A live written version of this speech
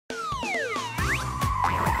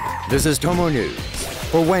This is TomoNews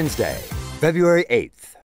for Wednesday, February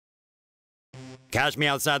 8th. Catch me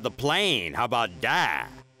outside the plane. How about that?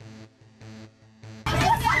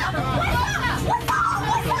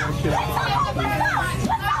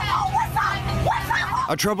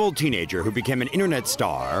 A troubled teenager who became an internet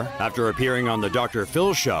star after appearing on the Dr.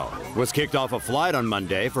 Phil show was kicked off a flight on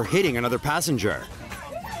Monday for hitting another passenger.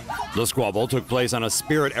 The squabble took place on a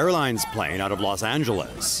Spirit Airlines plane out of Los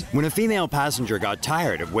Angeles when a female passenger got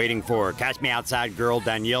tired of waiting for Catch Me Outside girl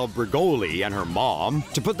Danielle Brigoli and her mom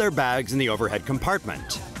to put their bags in the overhead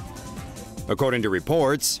compartment. According to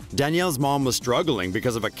reports, Danielle's mom was struggling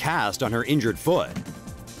because of a cast on her injured foot.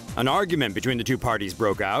 An argument between the two parties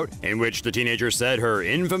broke out, in which the teenager said her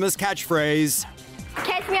infamous catchphrase,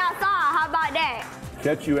 "Catch me outside, how about that?"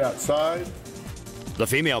 Catch you outside? The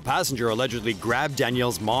female passenger allegedly grabbed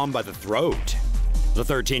Danielle's mom by the throat. The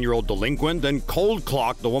 13-year-old delinquent then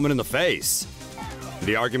cold-clocked the woman in the face.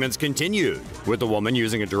 The arguments continued, with the woman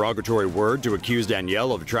using a derogatory word to accuse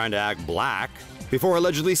Danielle of trying to act black before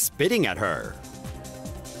allegedly spitting at her.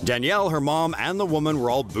 Danielle, her mom, and the woman were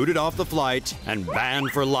all booted off the flight and banned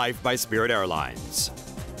for life by Spirit Airlines.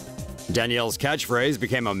 Danielle's catchphrase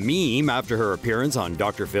became a meme after her appearance on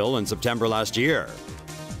Dr. Phil in September last year.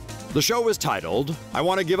 The show was titled, "I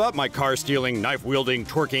Want to Give Up My Car-Stealing, Knife-Wielding,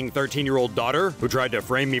 Twerking 13-Year-Old Daughter Who Tried to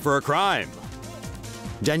Frame Me for a Crime."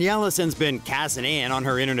 Danielle has since been cassing in on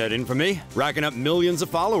her internet infamy, racking up millions of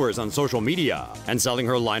followers on social media and selling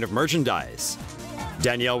her line of merchandise.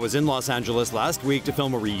 Danielle was in Los Angeles last week to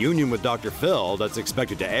film a reunion with Dr. Phil that's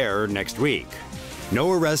expected to air next week. No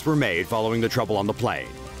arrests were made following the trouble on the plane.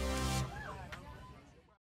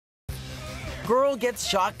 Girl gets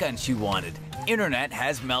shotgun she wanted. Internet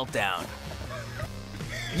has meltdown.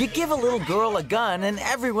 You give a little girl a gun and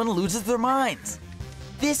everyone loses their minds.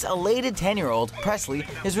 This elated 10-year-old, Presley,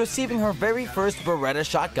 is receiving her very first Beretta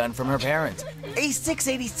shotgun from her parents, a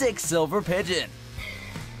 686 Silver Pigeon.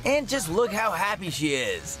 And just look how happy she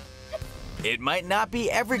is. It might not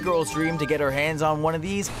be every girl's dream to get her hands on one of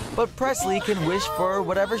these, but Presley can wish for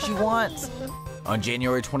whatever she wants. On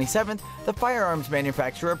January 27th, the firearms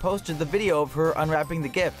manufacturer posted the video of her unwrapping the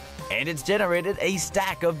gift, and it's generated a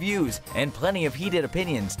stack of views and plenty of heated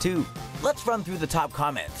opinions too. Let's run through the top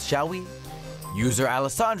comments, shall we? User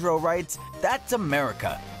Alessandro writes, "That's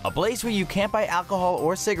America. A place where you can't buy alcohol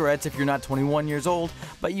or cigarettes if you're not 21 years old,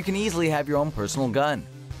 but you can easily have your own personal gun."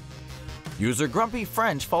 User Grumpy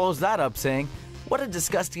French follows that up saying, "What a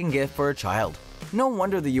disgusting gift for a child. No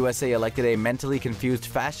wonder the USA elected a mentally confused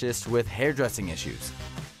fascist with hairdressing issues."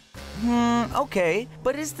 Okay,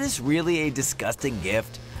 but is this really a disgusting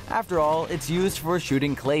gift? After all, it's used for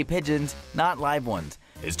shooting clay pigeons, not live ones.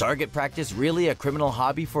 Is target practice really a criminal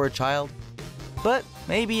hobby for a child? But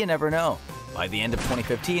maybe you never know. By the end of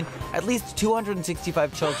 2015, at least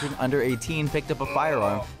 265 children under 18 picked up a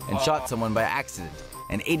firearm and shot someone by accident,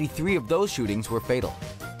 and 83 of those shootings were fatal.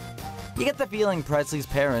 You get the feeling Presley's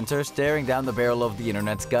parents are staring down the barrel of the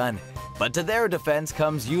internet's gun. But to their defense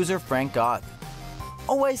comes user Frank Goth.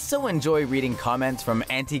 "Oh, I so enjoy reading comments from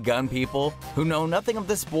anti-gun people who know nothing of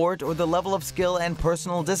the sport or the level of skill and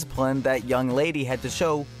personal discipline that young lady had to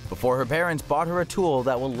show before her parents bought her a tool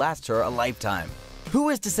that will last her a lifetime. Who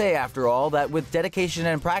is to say, after all, that with dedication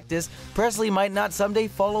and practice, Presley might not someday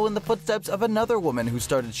follow in the footsteps of another woman who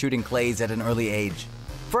started shooting clays at an early age?"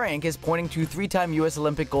 Frank is pointing to 3-time US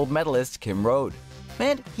Olympic gold medalist Kim Rode.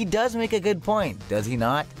 And he does make a good point, does he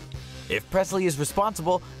not? If Presley is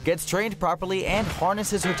responsible, gets trained properly, and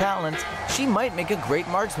harnesses her talents, she might make a great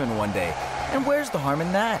marksman one day. And where's the harm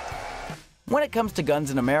in that? When it comes to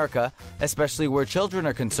guns in America, especially where children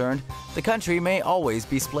are concerned, the country may always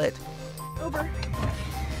be split. Over.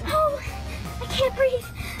 Oh, I can't breathe.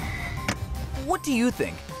 What do you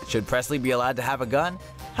think? Should Presley be allowed to have a gun?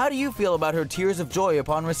 How do you feel about her tears of joy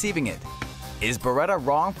upon receiving it? Is Beretta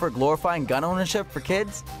wrong for glorifying gun ownership for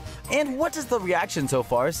kids? And what does the reaction so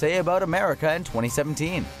far say about America in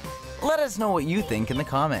 2017? Let us know what you think in the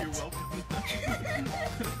comments.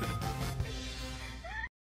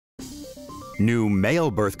 New male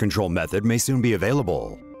birth control method may soon be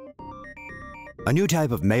available. A new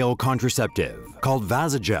type of male contraceptive, called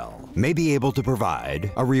Vasalgel, may be able to provide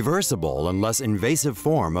a reversible and less invasive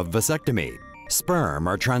form of vasectomy. Sperm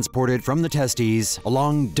are transported from the testes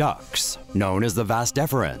along ducts, known as the vas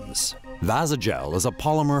deferens. Vasalgel is a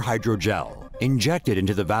polymer hydrogel injected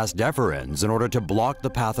into the vas deferens in order to block the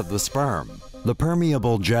path of the sperm. The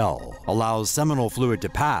permeable gel allows seminal fluid to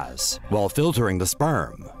pass while filtering the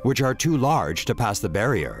sperm, which are too large to pass the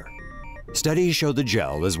barrier. Studies show the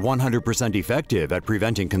gel is 100% effective at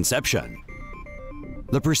preventing conception.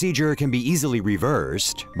 The procedure can be easily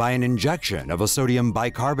reversed by an injection of a sodium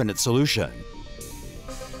bicarbonate solution.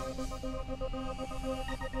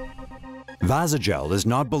 Vasalgel is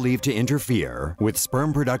not believed to interfere with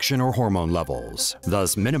sperm production or hormone levels,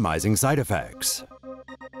 thus minimizing side effects.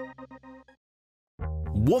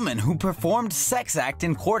 Woman who performed sex act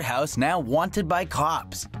in courthouse now wanted by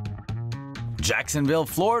cops. Jacksonville,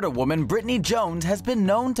 Florida woman Brittney Jones has been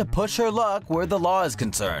known to push her luck where the law is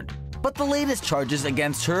concerned. But the latest charges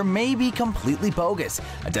against her may be completely bogus,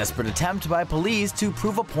 a desperate attempt by police to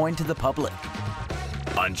prove a point to the public.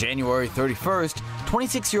 On January 31st,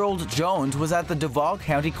 26-year-old Jones was at the Duval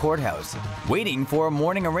County Courthouse, waiting for a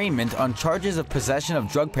morning arraignment on charges of possession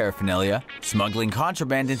of drug paraphernalia, smuggling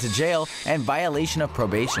contraband into jail, and violation of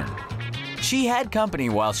probation. She had company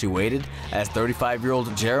while she waited, as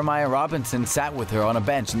 35-year-old Jeremiah Robinson sat with her on a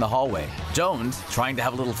bench in the hallway. Jones, trying to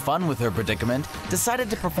have a little fun with her predicament, decided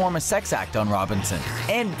to perform a sex act on Robinson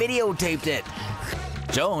and videotaped it.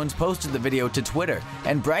 Jones posted the video to Twitter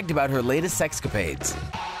and bragged about her latest sexcapades.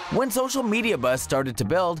 When social media buzz started to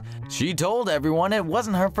build, she told everyone it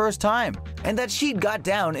wasn't her first time and that she'd got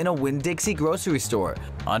down in a Winn-Dixie grocery store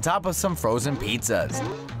on top of some frozen pizzas.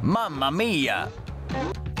 Mamma mia!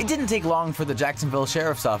 It didn't take long for the Jacksonville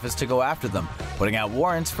Sheriff's Office to go after them, putting out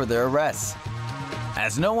warrants for their arrests.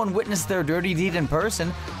 As no one witnessed their dirty deed in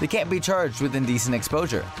person, they can't be charged with indecent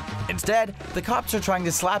exposure. Instead, the cops are trying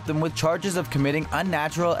to slap them with charges of committing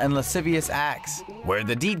unnatural and lascivious acts, where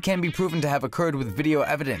the deed can be proven to have occurred with video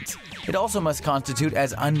evidence. It also must constitute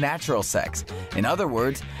as unnatural sex. In other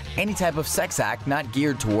words, any type of sex act not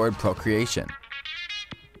geared toward procreation.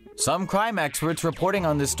 Some crime experts reporting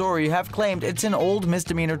on this story have claimed it's an old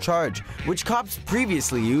misdemeanor charge, which cops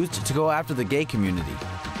previously used to go after the gay community.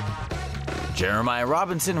 Jeremiah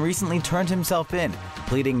Robinson recently turned himself in,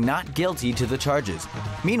 pleading not guilty to the charges.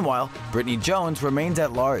 Meanwhile, Brittney Jones remains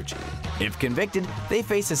at large. If convicted, they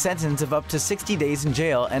face a sentence of up to 60 days in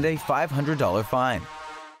jail and a $500 fine.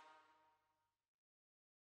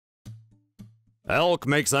 Elk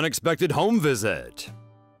makes unexpected home visit.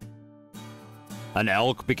 An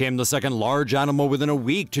elk became the second large animal within a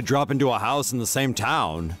week to drop into a house in the same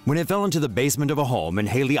town when it fell into the basement of a home in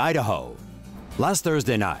Hailey, Idaho. Last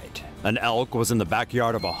Thursday night, an elk was in the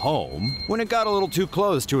backyard of a home when it got a little too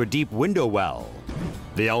close to a deep window well.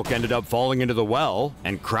 The elk ended up falling into the well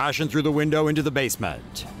and crashing through the window into the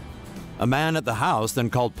basement. A man at the house then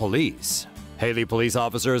called police. Hailey police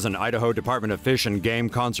officers and Idaho Department of Fish and Game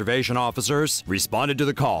Conservation officers responded to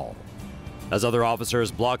the call. As other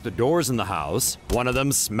officers blocked the doors in the house, one of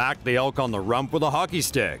them smacked the elk on the rump with a hockey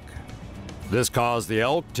stick. This caused the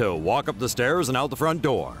elk to walk up the stairs and out the front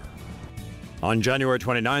door. On January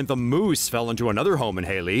 29th, a moose fell into another home in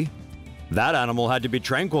Hailey. That animal had to be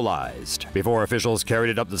tranquilized before officials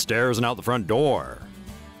carried it up the stairs and out the front door.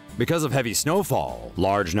 Because of heavy snowfall,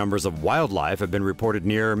 large numbers of wildlife have been reported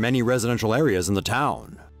near many residential areas in the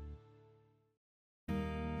town.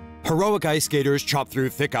 Heroic ice skaters chop through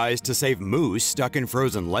thick ice to save moose stuck in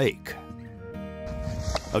frozen lake.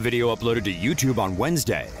 A video uploaded to YouTube on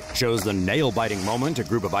Wednesday shows the nail-biting moment a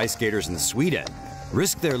group of ice skaters in Sweden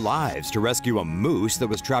risked their lives to rescue a moose that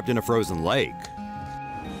was trapped in a frozen lake.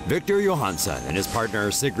 Victor Johansson and his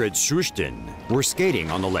partner Sigrid Schusten were skating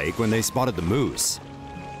on the lake when they spotted the moose.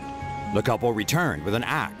 The couple returned with an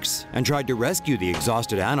axe and tried to rescue the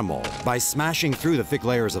exhausted animal by smashing through the thick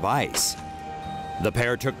layers of ice. The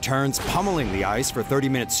pair took turns pummeling the ice for 30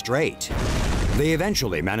 minutes straight. They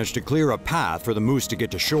eventually managed to clear a path for the moose to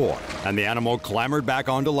get to shore, and the animal clambered back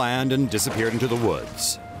onto land and disappeared into the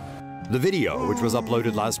woods. The video, which was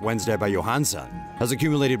uploaded last Wednesday by Johansson, has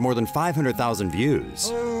accumulated more than 500,000 views.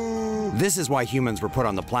 This is why humans were put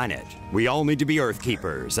on the planet. We all need to be Earth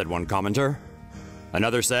keepers, said one commenter.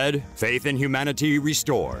 Another said, faith in humanity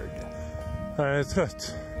restored. Jag är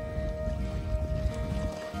trött.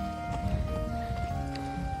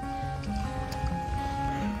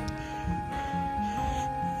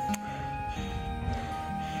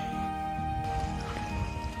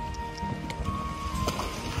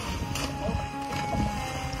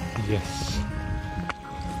 Yes.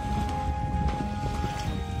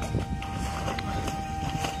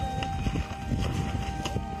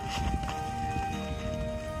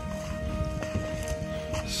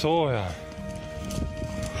 Så ja.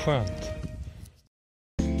 Skönt.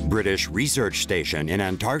 British research station in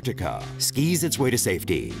Antarctica skis its way to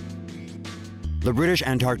safety. The British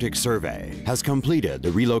Antarctic Survey has completed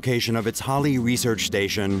the relocation of its Hailey research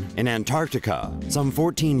station in Antarctica, some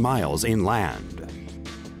 14 miles inland.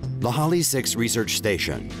 The Halley 6 research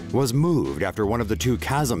station was moved after one of the two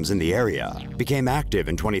chasms in the area became active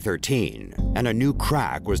in 2013, and a new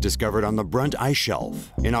crack was discovered on the Brunt ice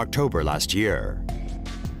shelf in October last year.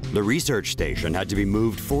 The research station had to be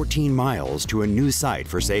moved 14 miles to a new site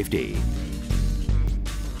for safety.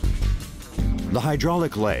 The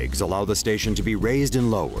hydraulic legs allow the station to be raised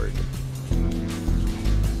and lowered,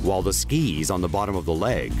 while the skis on the bottom of the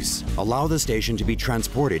legs allow the station to be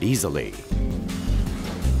transported easily.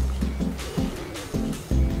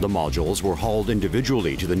 The modules were hauled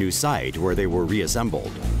individually to the new site where they were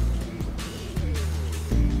reassembled.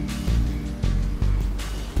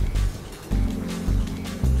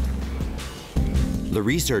 The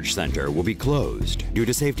research center will be closed due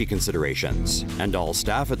to safety considerations, and all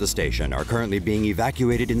staff at the station are currently being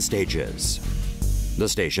evacuated in stages. The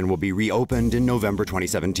station will be reopened in November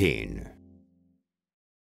 2017.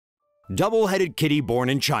 Double-headed kitty born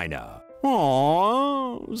in China.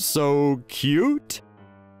 Aww, so cute.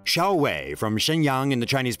 Xiao Wei from Shenyang in the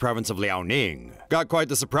Chinese province of Liaoning got quite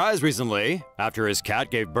the surprise recently after his cat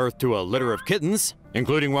gave birth to a litter of kittens,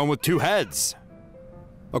 including one with 2 heads.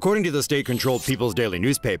 According to the state-controlled People's Daily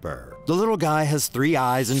newspaper, the little guy has 3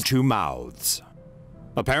 eyes and 2 mouths.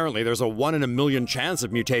 Apparently, there's a 1 in a million chance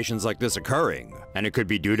of mutations like this occurring, and it could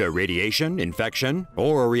be due to radiation, infection,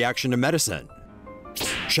 or a reaction to medicine.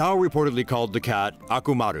 Xiao reportedly called the cat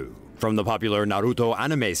Akumaru from the popular Naruto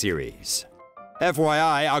anime series.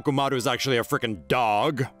 FYI, Akumaru is actually a frickin'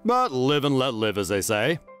 dog, but live and let live, as they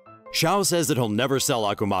say. Xiao says that he'll never sell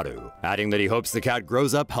Akumaru, adding that he hopes the cat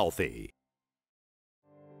grows up healthy.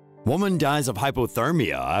 Woman dies of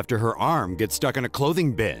hypothermia after her arm gets stuck in a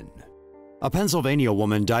clothing bin. A Pennsylvania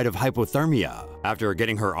woman died of hypothermia after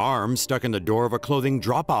getting her arm stuck in the door of a clothing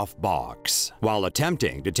drop-off box while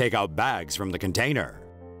attempting to take out bags from the container.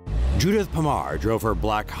 Judith Pamar drove her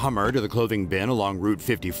black Hummer to the clothing bin along Route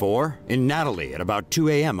 54 in Natalie at about 2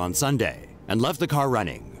 a.m. on Sunday and left the car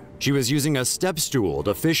running. She was using a step stool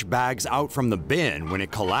to fish bags out from the bin when it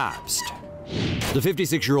collapsed. The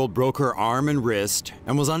 56-year-old broke her arm and wrist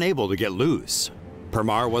and was unable to get loose.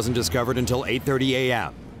 Pamar wasn't discovered until 8:30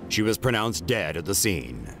 a.m. She was pronounced dead at the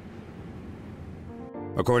scene.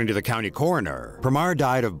 According to the county coroner, Pamar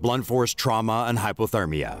died of blunt force trauma and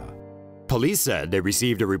hypothermia. Police said they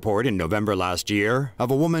received a report in November last year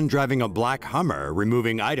of a woman driving a black Hummer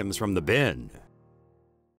removing items from the bin.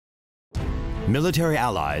 Military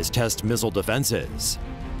allies test missile defenses.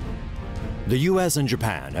 The US and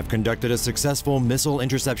Japan have conducted a successful missile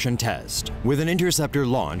interception test with an interceptor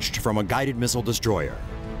launched from a guided missile destroyer.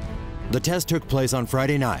 The test took place on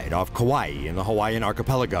Friday night off Kauai in the Hawaiian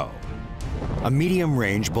archipelago. A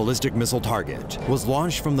medium-range ballistic missile target was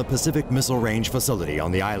launched from the Pacific Missile Range facility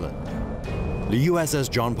on the island. The USS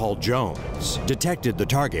John Paul Jones detected the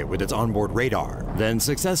target with its onboard radar, then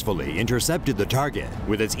successfully intercepted the target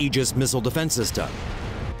with its Aegis missile defense system.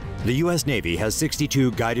 The US Navy has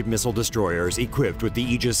 62 guided missile destroyers equipped with the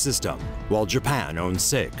Aegis system, while Japan owns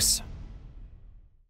 6.